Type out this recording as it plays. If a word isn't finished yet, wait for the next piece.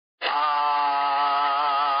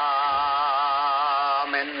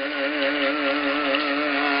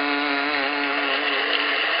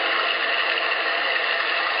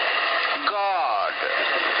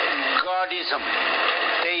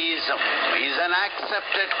Theism is an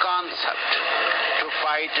accepted concept to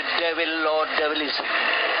fight devil or devilism.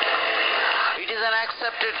 It is an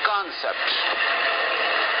accepted concept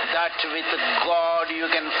that with God you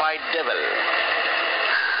can fight devil.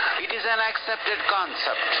 It is an accepted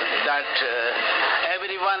concept that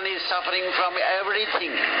everyone is suffering from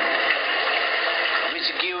everything, which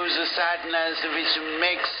gives sadness, which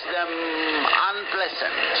makes them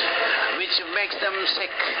unpleasant, which makes them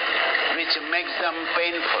sick, which makes them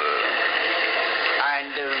painful,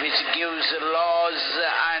 and which gives loss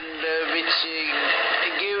and which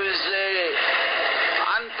gives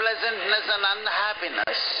unpleasantness and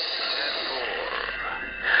unhappiness.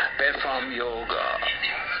 Therefore, perform yoga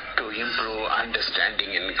to improve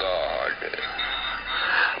understanding in God.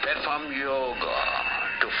 Perform yoga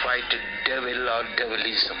to fight devil or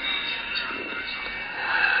devilism.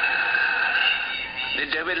 The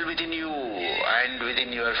devil within you and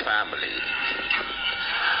within your family.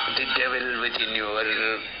 The devil within your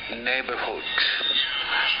neighborhood.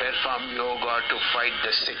 Perform yoga to fight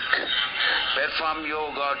the sick. Perform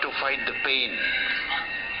yoga to fight the pain.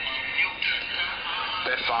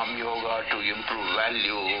 Perform yoga to improve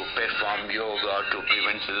value. Perform yoga to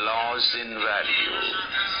prevent loss in value.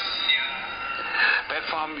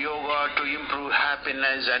 Perform yoga to improve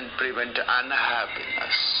happiness and prevent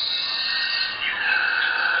unhappiness.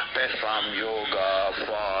 Perform yoga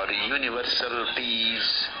for universal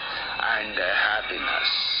peace and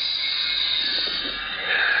happiness.